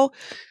hour ago?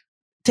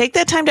 Take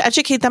that time to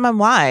educate them on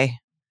why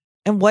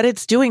and what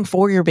it's doing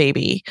for your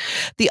baby.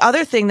 The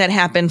other thing that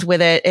happens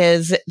with it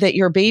is that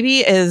your baby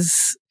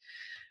is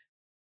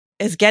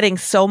getting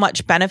so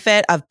much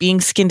benefit of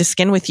being skin to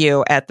skin with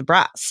you at the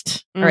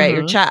breast or at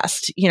your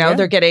chest.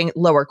 They're getting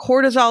lower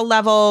cortisol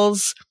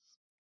levels,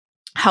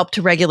 help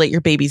to regulate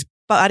your baby's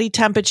body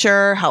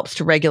temperature, helps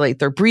to regulate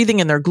their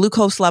breathing and their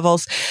glucose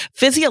levels.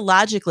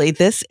 Physiologically,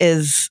 this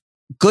is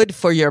good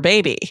for your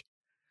baby.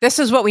 This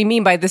is what we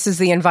mean by this is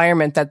the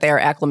environment that they are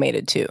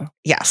acclimated to.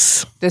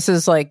 Yes. This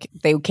is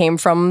they came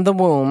from the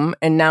womb,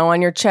 and now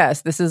on your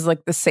chest, this is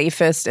the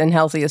safest and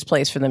healthiest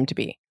place for them to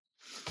be.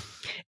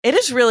 It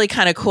is really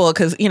kind of cool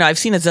because, I've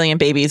seen a zillion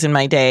babies in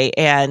my day,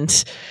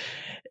 and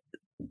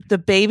the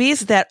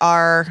babies that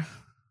are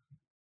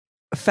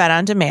fed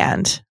on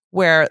demand,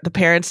 where the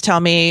parents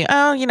tell me,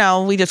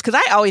 because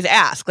I always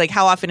ask,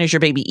 how often is your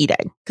baby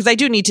eating? Because I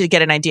do need to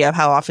get an idea of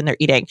how often they're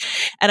eating.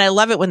 And I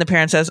love it when the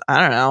parent says, I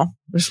don't know,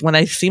 just when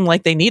I seem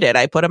like they need it,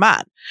 I put them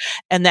on.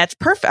 And that's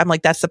perfect. I'm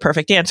like, that's the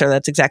perfect answer.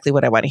 That's exactly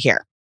what I want to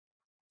hear.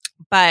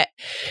 But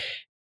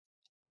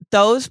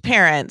those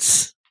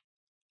parents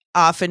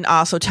often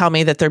also tell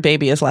me that their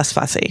baby is less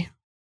fussy.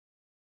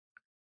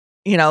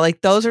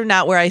 Those are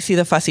not where I see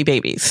the fussy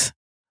babies.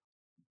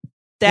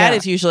 That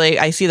is usually,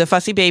 I see the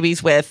fussy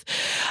babies with,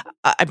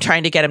 I'm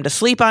trying to get him to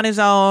sleep on his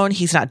own.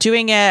 He's not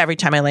doing it. Every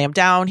time I lay him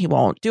down, he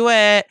won't do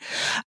it.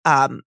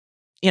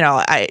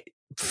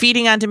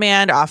 Feeding on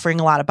demand, offering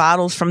a lot of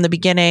bottles from the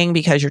beginning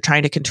because you're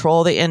trying to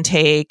control the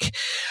intake.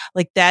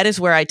 That is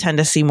where I tend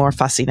to see more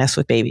fussiness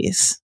with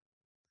babies.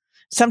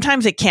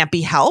 Sometimes it can't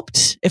be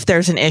helped if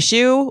there's an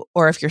issue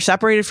or if you're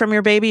separated from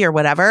your baby or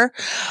whatever.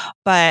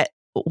 But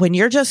when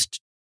you're just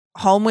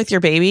home with your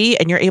baby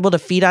and you're able to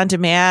feed on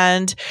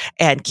demand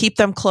and keep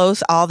them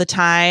close all the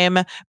time,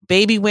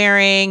 baby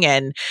wearing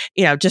and,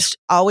 just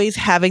always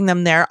having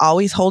them there,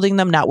 always holding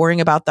them, not worrying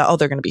about they're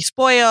going to be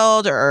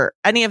spoiled or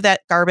any of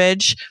that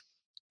garbage.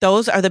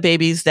 Those are the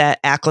babies that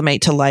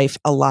acclimate to life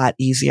a lot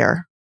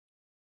easier.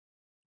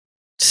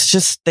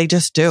 They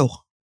just do.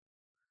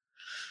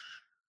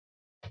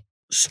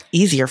 It's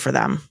easier for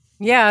them.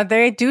 Yeah,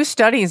 they do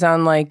studies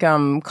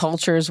on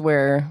cultures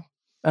where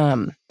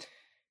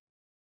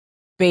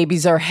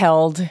babies are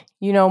held,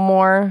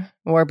 more,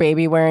 where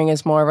baby wearing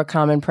is more of a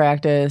common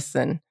practice.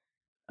 And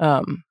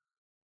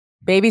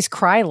Babies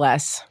cry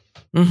less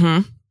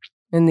in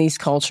these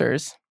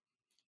cultures.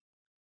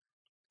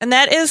 And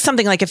that is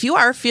something like if you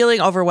are feeling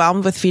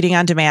overwhelmed with feeding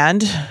on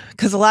demand,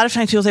 because a lot of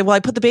times people say, well,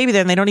 I put the baby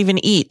there and they don't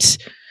even eat.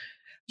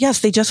 Yes,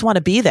 they just want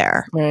to be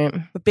there. Right.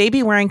 But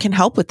baby wearing can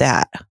help with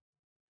that.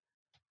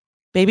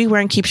 Baby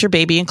wearing keeps your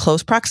baby in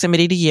close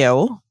proximity to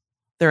you.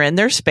 They're in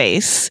their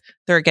space.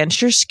 They're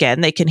against your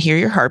skin. They can hear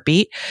your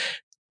heartbeat.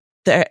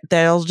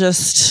 They'll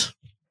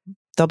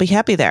be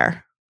happy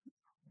there.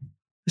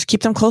 Just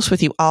keep them close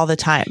with you all the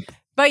time.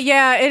 But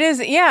yeah, it is.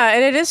 Yeah,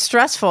 and it is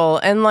stressful.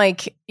 And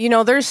like,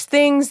 there's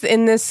things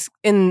in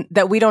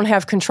that we don't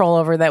have control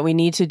over that we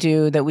need to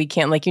do that we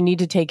can't. Like, you need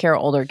to take care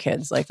of older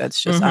kids. Like,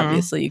 that's just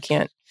obviously you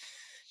can't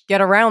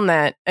get around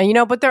that. And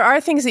but there are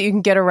things that you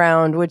can get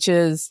around, which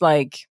is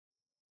like,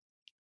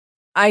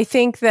 I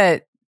think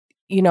that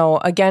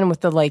again with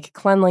the like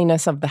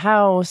cleanliness of the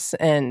house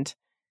and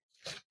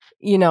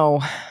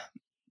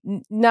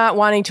not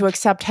wanting to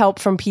accept help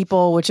from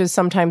people, which is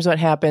sometimes what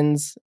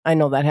happens. I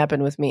know that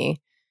happened with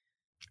me.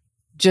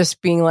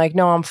 Just being like,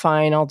 no, I'm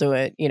fine. I'll do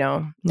it,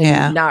 and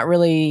not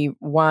really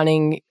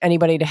wanting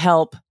anybody to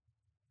help.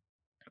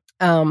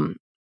 Trying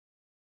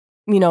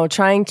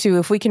to,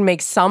 if we can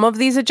make some of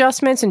these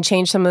adjustments and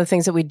change some of the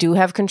things that we do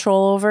have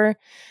control over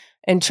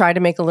and try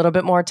to make a little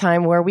bit more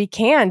time where we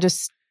can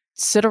just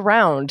sit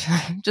around,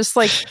 just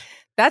like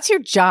that's your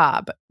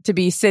job to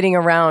be sitting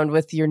around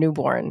with your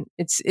newborn.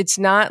 It's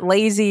not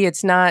lazy.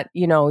 It's not,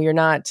 you're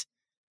not,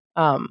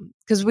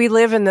 because we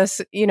live in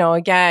this,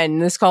 again,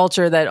 this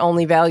culture that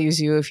only values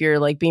you if you're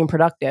like being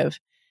productive,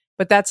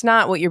 but that's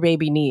not what your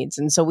baby needs.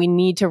 And so we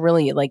need to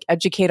really like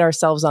educate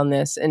ourselves on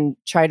this and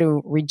try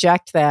to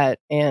reject that.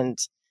 And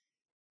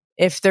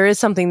if there is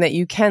something that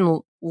you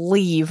can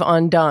leave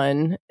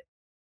undone,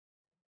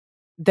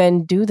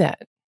 then do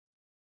that.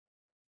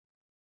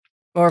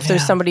 Or if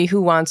there's somebody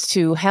who wants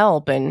to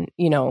help and,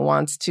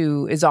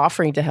 is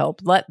offering to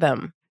help, let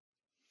them.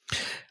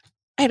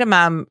 I had a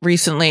mom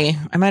recently,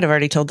 I might have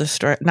already told this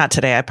story, not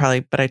today,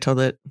 but I told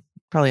it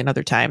probably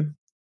another time,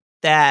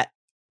 that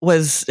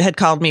had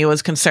called me,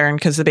 was concerned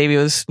because the baby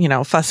was,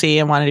 fussy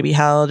and wanted to be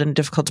held and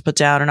difficult to put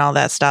down and all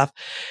that stuff.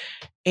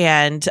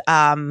 And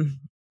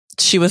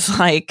she was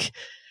like,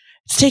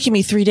 it's taking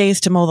me 3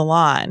 days to mow the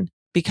lawn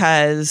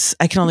because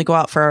I can only go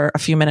out for a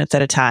few minutes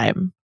at a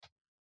time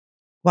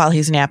while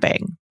he's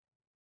napping.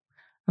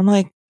 I'm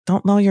like,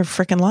 don't mow your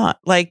freaking lawn.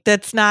 Like,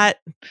 that shouldn't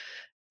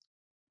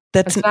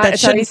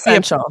be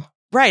essential.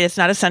 Right. It's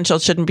not essential.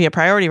 It shouldn't be a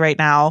priority right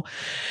now.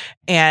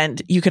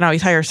 And you can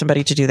always hire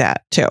somebody to do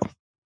that too,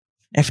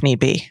 if need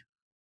be.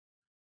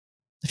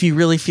 If you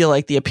really feel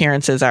like the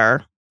appearances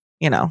are,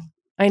 I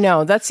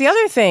know. That's the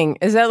other thing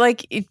is that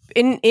like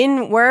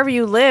in wherever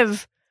you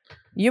live,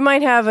 you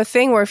might have a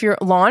thing where if your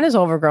lawn is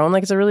overgrown,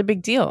 like it's a really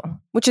big deal,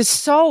 which is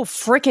so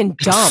freaking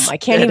dumb. I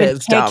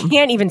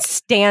can't even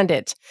stand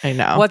it. I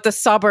know what the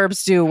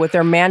suburbs do with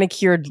their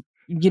manicured,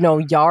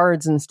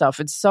 yards and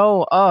stuff. It's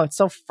so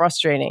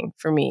frustrating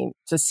for me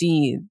to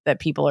see that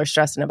people are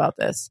stressing about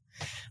this.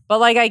 But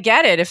like, I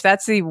get it. If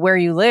that's where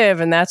you live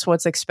and that's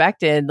what's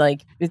expected,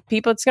 like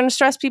it's going to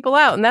stress people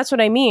out. And that's what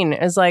I mean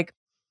is like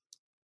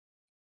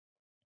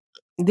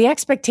the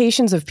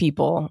expectations of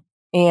people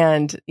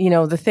and,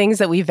 the things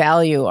that we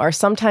value are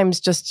sometimes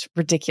just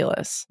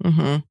ridiculous.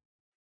 Mm-hmm.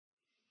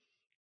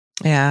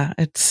 Yeah.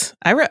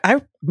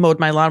 I mowed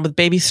my lawn with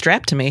baby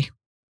strapped to me.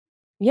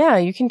 Yeah,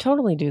 you can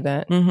totally do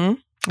that. Mm-hmm.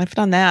 I've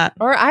done that.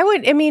 Or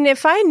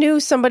if I knew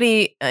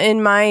somebody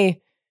in my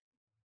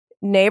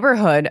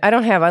neighborhood,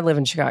 I live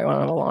in Chicago, I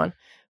don't have a lawn.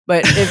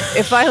 But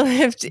if I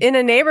lived in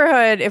a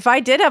neighborhood, if I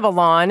did have a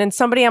lawn and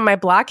somebody on my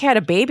block had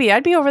a baby,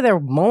 I'd be over there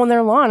mowing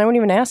their lawn. I wouldn't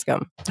even ask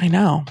them. I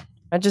know.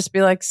 I'd just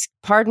be like,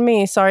 pardon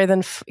me, sorry,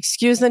 then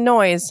excuse the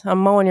noise. I'm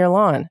mowing your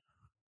lawn.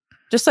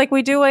 Just like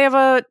we do. I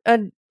have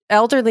an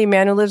elderly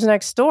man who lives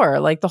next door.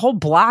 Like the whole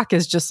block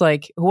is just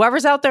like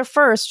whoever's out there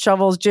first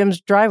shovels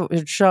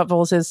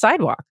his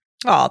sidewalk.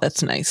 Oh,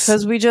 that's nice.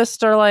 Because we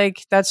just are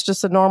like, that's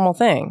just a normal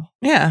thing.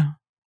 Yeah.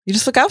 You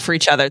just look out for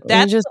each other.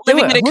 That's just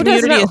living in a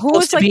community.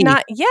 Who's like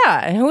not?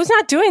 Yeah. Who's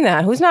not doing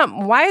that? Who's not?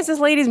 Why is this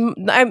lady's?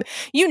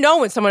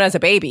 When someone has a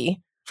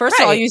baby. First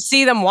of all, you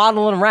see them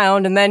waddling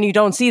around, and then you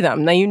don't see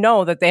them. Now you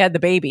know that they had the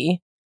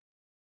baby.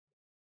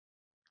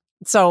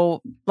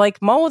 So,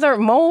 like, mow their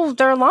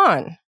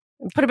lawn.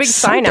 Put a big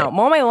sign out.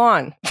 Mow my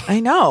lawn. I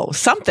know.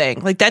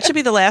 Something. Like, that should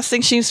be the last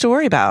thing she needs to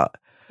worry about.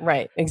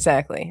 Right.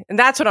 Exactly. And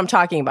that's what I'm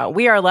talking about.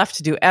 We are left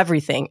to do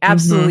everything.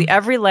 Absolutely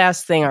every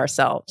last thing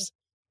ourselves.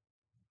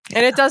 Yeah.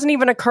 And it doesn't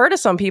even occur to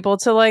some people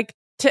to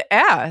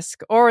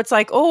ask, or it's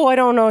like, oh, I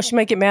don't know, she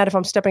might get mad if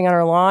I'm stepping on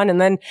her lawn, and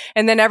then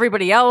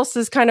everybody else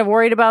is kind of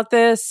worried about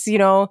this,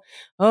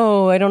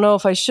 oh, I don't know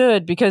if I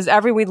should, because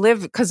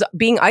because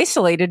being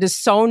isolated is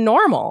so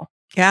normal.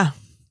 Yeah,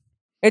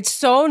 it's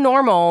so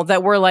normal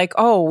that we're like,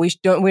 oh, we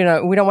don't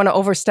want to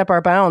overstep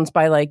our bounds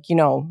by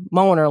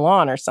mowing her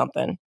lawn or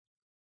something.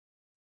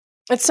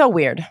 It's so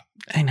weird.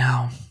 I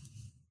know.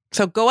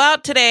 So go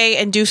out today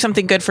and do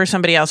something good for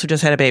somebody else who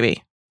just had a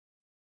baby.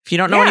 If you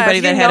don't know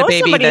anybody that had a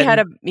baby,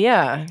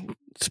 then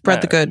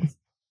spread the good.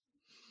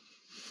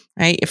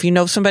 right? If you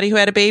know somebody who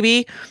had a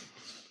baby,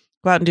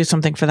 go out and do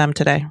something for them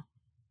today.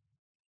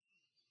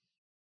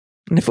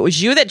 And if it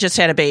was you that just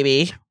had a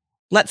baby,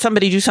 let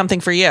somebody do something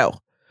for you.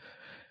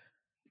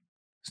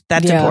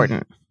 That's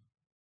important.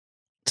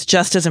 It's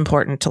just as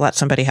important to let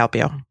somebody help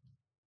you.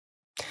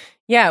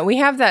 Yeah, we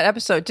have that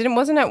episode.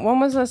 Wasn't it? When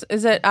was this?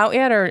 Is it out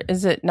yet, or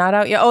is it not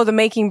out yet? Oh, the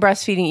Making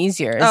Breastfeeding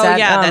Easier. Is that out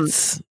yet?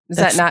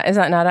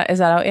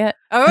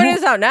 Oh, it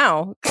is out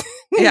now.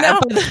 Yeah, no,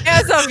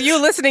 as of you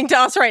listening to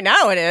us right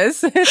now, it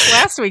is. It's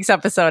last week's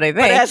episode, I think.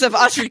 But as of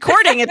us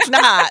recording, it's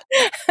not.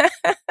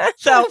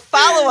 So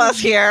follow us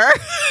here.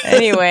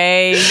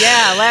 Anyway,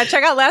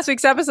 check out last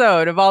week's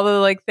episode of all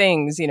the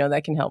things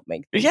that can help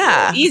make things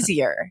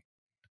easier.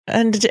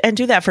 And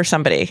do that for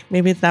somebody.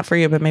 Maybe it's not for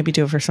you, but maybe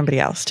do it for somebody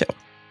else too.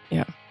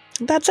 Yeah.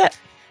 That's it.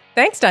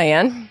 Thanks,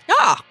 Diane.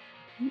 Yeah.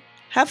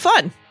 Have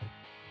fun.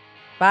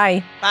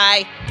 Bye.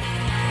 Bye.